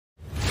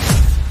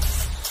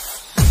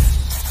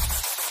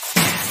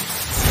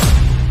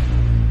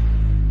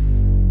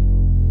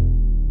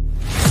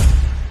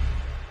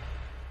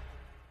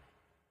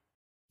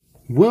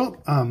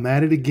Well, I'm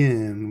at it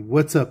again.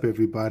 What's up,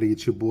 everybody?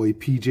 It's your boy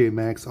PJ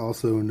Maxx,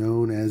 also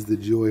known as the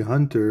Joy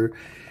Hunter.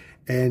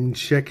 And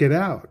check it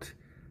out.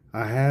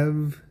 I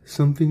have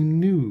something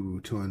new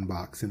to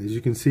unbox. And as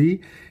you can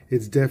see,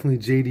 it's definitely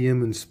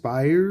JDM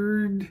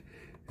inspired.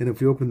 And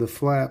if you open the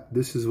flap,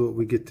 this is what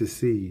we get to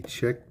see.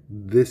 Check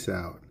this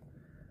out.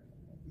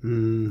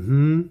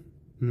 Seen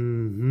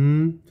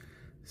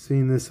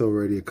this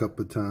already a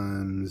couple of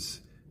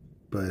times.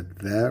 But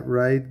that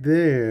right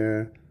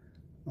there...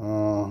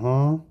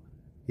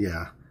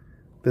 Yeah,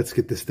 let's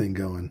get this thing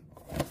going.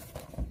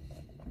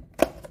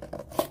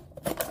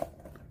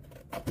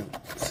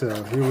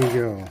 So here we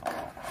go.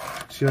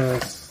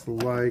 Just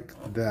like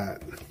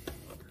that.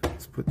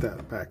 Let's put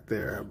that back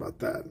there. How about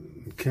that?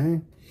 Okay.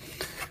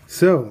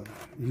 So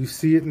you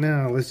see it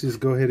now. Let's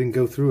just go ahead and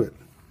go through it.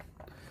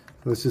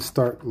 Let's just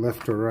start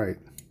left to right.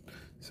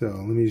 So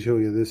let me show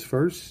you this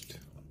first.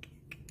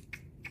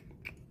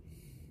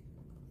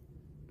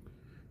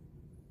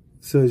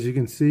 So as you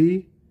can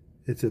see,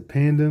 it's a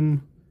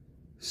Pandem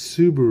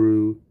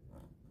Subaru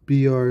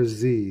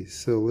BRZ.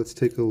 So let's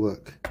take a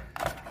look.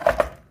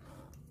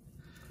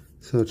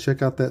 So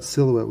check out that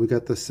silhouette. We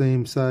got the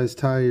same size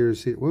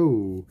tires here.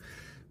 Whoa.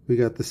 We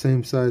got the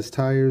same size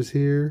tires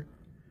here.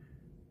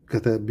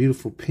 Got that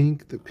beautiful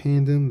pink, the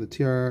Pandem, the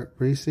TR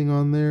Racing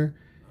on there.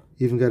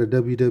 Even got a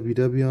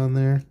WWW on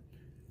there.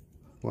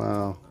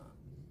 Wow.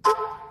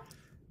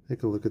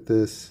 Take a look at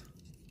this.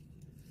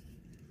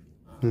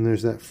 And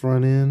there's that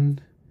front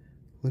end.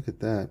 Look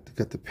at that. They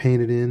got the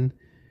painted in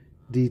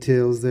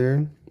details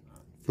there.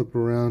 Flip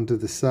around to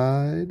the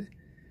side.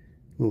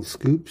 Little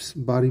scoops,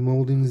 body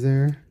moldings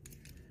there.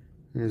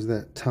 There's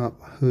that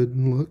top hood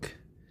look.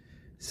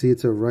 See,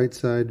 it's a right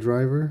side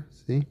driver.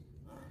 See?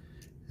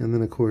 And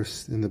then, of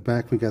course, in the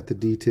back we got the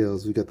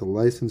details. We got the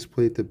license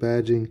plate, the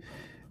badging,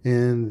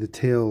 and the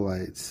tail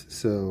lights.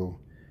 So,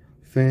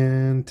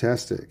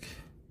 fantastic.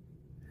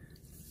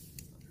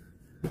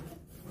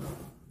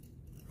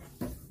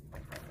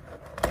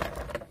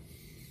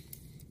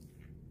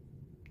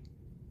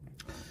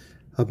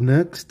 Up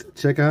next,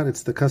 check out,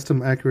 it's the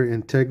Custom Accurate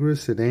Integra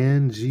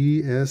Sedan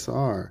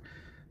GSR.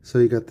 So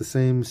you got the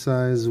same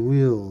size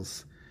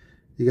wheels.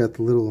 You got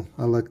the little,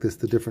 I like this,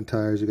 the different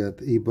tires. You got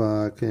the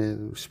Ebach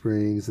and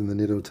springs and the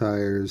Nitto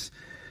tires.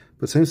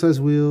 But same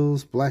size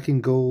wheels, black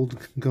and gold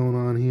going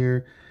on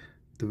here.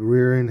 The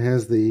rear end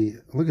has the,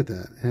 look at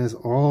that, it has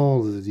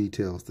all of the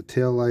details. The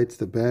tail lights,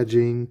 the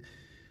badging,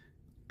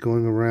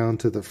 going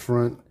around to the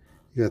front.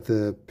 You got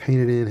the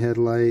painted in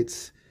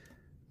headlights,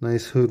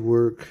 nice hood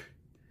work.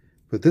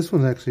 But this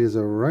one actually is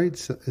a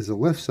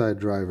left side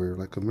driver,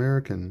 like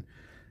American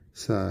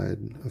side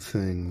of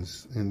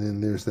things. And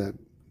then there's that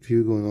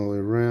view going all the way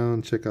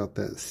around. Check out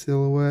that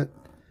silhouette.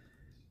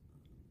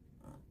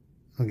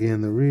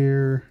 Again, the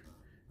rear,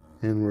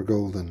 and we're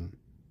golden.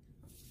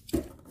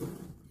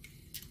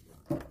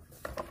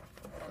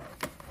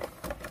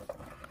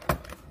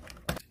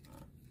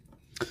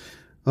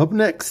 Up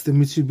next, the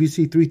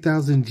Mitsubishi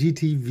 3000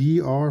 GT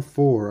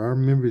VR4. I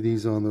remember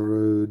these on the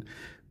road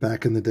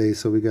back in the day.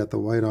 So we got the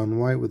white on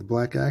white with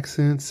black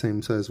accents,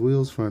 same size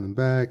wheels, front and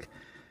back.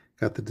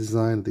 Got the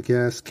design of the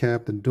gas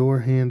cap, the door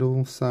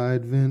handle,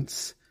 side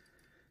vents.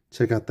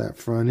 Check out that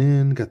front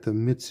end. Got the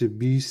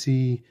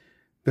Mitsubishi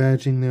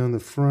badging there on the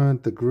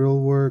front, the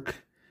grill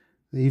work.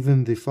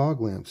 Even the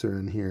fog lamps are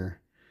in here.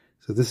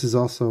 So this is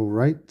also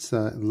left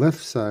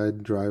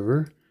side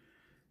driver.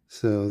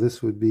 So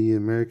this would be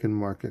American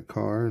market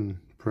car and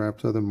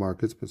perhaps other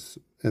markets, but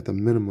at the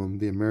minimum,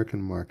 the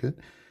American market.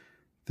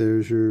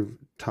 There's your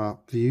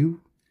top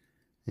view,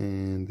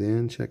 and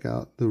then check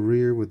out the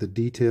rear with the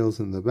details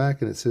in the back,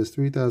 and it says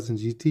 3000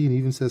 GT and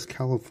even says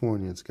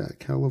California. It's got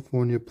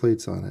California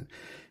plates on it,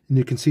 and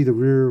you can see the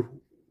rear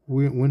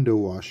window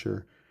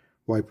washer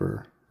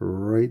wiper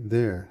right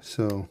there.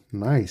 So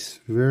nice,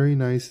 very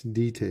nice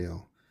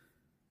detail.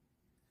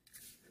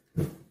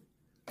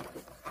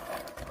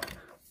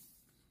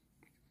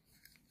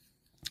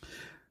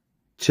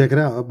 Check it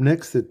out. Up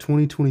next, the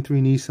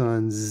 2023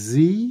 Nissan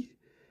Z.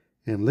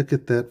 And look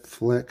at that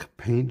Fleck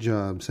paint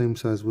job. Same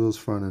size wheels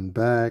front and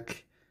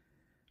back.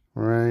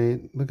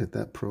 Right? Look at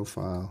that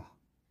profile.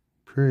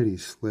 Pretty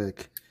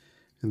slick.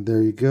 And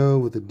there you go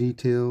with the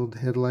detailed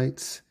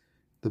headlights.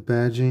 The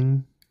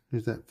badging.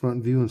 There's that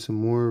front view and some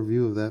more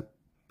view of that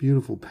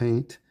beautiful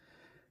paint.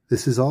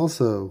 This is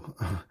also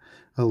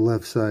a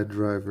left side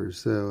driver.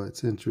 So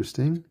it's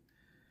interesting.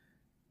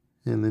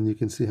 And then you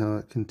can see how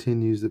it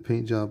continues the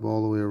paint job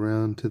all the way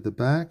around to the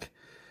back.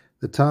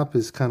 The top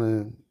is kind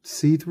of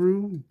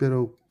see-through, bit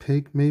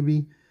opaque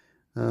maybe.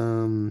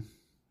 And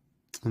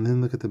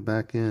then look at the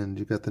back end.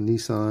 You got the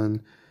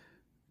Nissan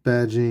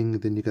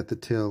badging, then you got the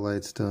tail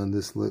lights done.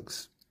 This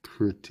looks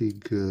pretty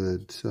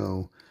good.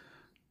 So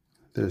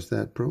there's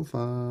that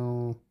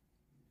profile.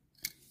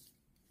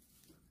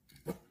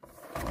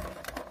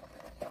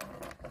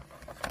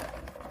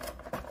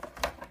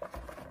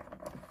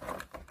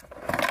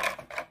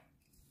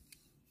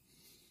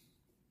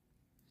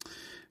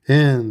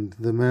 And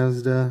the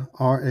Mazda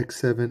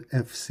RX-7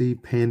 FC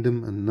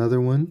Pandem, another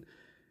one.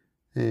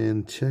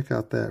 And check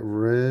out that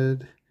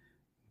red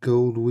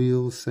gold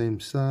wheels, same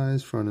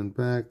size, front and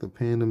back. The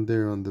Pandem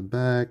there on the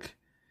back.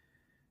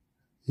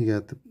 You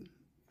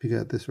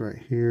got this right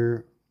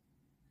here,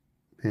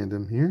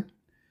 Pandem here.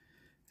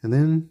 And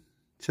then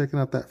checking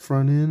out that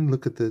front end,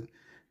 look at the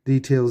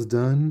details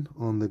done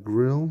on the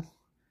grille.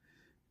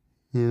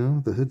 You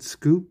know, the hood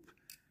scoop.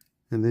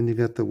 And then you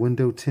got the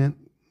window tint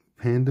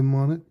Pandem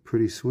on it,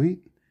 pretty sweet.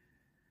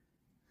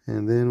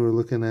 And then we're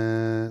looking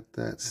at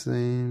that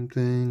same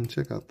thing.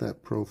 Check out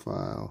that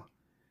profile.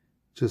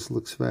 Just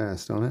looks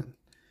fast on it.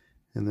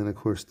 And then, of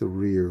course, the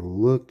rear.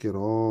 Look at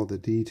all the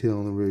detail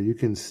in the rear. You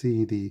can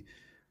see the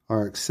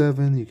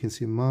RX-7. You can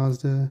see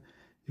Mazda.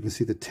 You can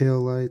see the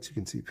tail lights. You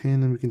can see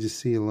Pandem. You can just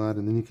see a lot.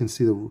 And then you can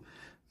see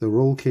the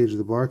roll cage or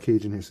the bar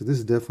cage in here. So this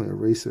is definitely a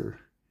racer.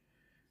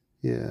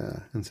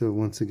 Yeah. And so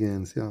once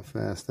again, see how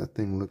fast that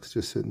thing looks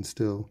just sitting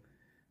still.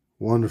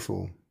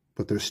 Wonderful.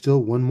 But there's still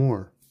one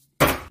more.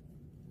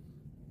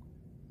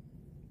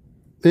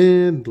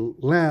 And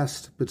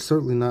last, but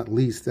certainly not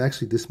least,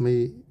 actually this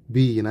may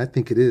be, and I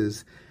think it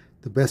is,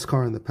 the best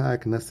car in the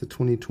pack, and that's the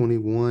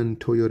 2021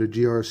 Toyota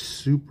GR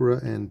Supra.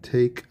 And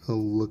take a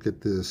look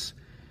at this.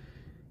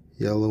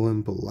 Yellow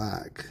and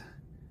black.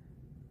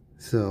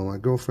 So my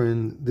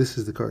girlfriend, this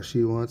is the car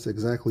she wants,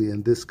 exactly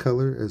in this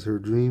color as her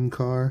dream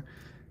car.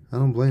 I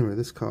don't blame her.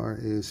 This car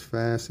is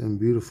fast and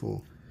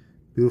beautiful.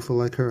 Beautiful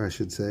like her, I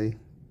should say.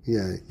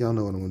 Yeah, y'all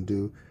know what I'm going to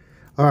do.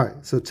 All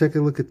right, so take a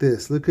look at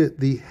this. Look at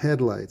the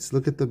headlights.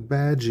 Look at the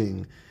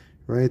badging,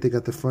 right? They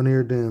got the front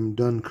air dam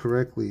done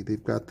correctly.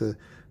 They've got the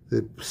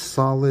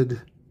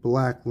solid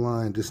black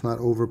line, just not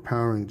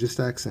overpowering, just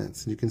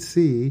accents. And you can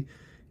see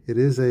it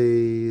is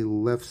a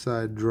left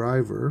side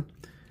driver.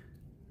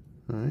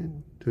 All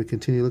right, do we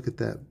continue? Look at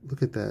that.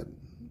 Look at that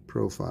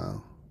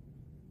profile.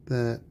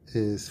 That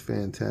is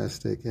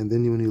fantastic. And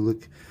then when you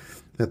look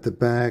at the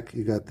back,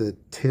 you got the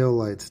tail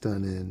lights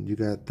done in. You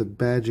got the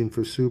badging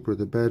for Supra,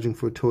 the badging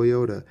for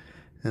Toyota,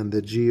 and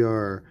the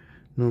GR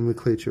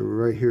nomenclature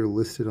right here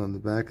listed on the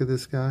back of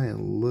this guy.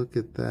 And look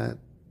at that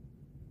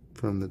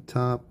from the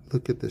top.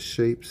 Look at the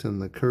shapes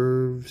and the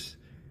curves.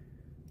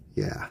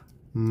 Yeah,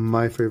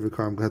 my favorite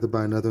car. I'm going to have to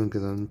buy another one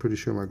because I'm pretty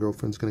sure my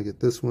girlfriend's going to get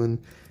this one.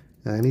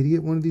 And I need to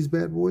get one of these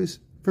bad boys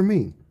for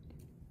me.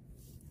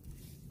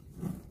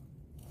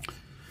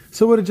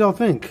 So what did y'all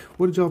think?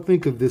 What did y'all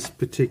think of this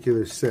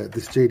particular set,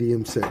 this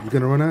JDM set? You're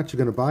going to run out? You're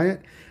going to buy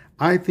it?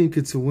 I think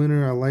it's a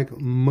winner. I like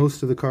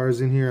most of the cars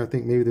in here. I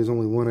think maybe there's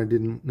only one I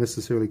didn't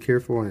necessarily care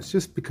for, and it's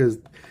just because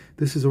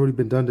this has already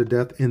been done to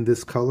death in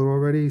this color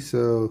already.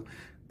 So,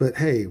 but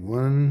hey,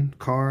 one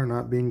car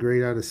not being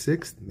great out of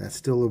 6, that's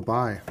still a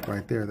buy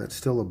right there. That's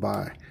still a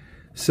buy.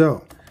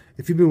 So,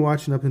 if you've been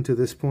watching up until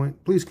this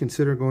point, please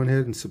consider going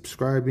ahead and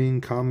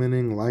subscribing,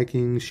 commenting,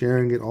 liking,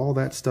 sharing it. All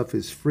that stuff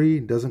is free.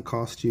 It doesn't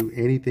cost you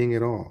anything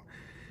at all.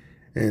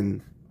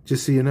 And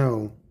just so you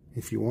know,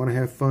 if you want to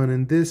have fun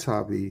in this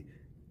hobby,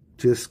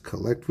 just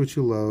collect what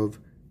you love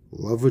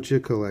what you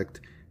collect,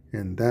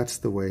 and that's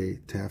the way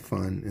to have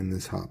fun in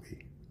this hobby.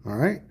 All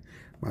right?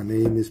 My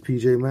name is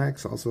PJ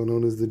Maxx, also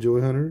known as the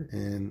Joy Hunter,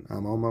 and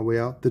I'm on my way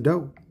out the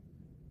door.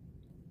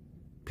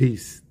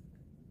 Peace.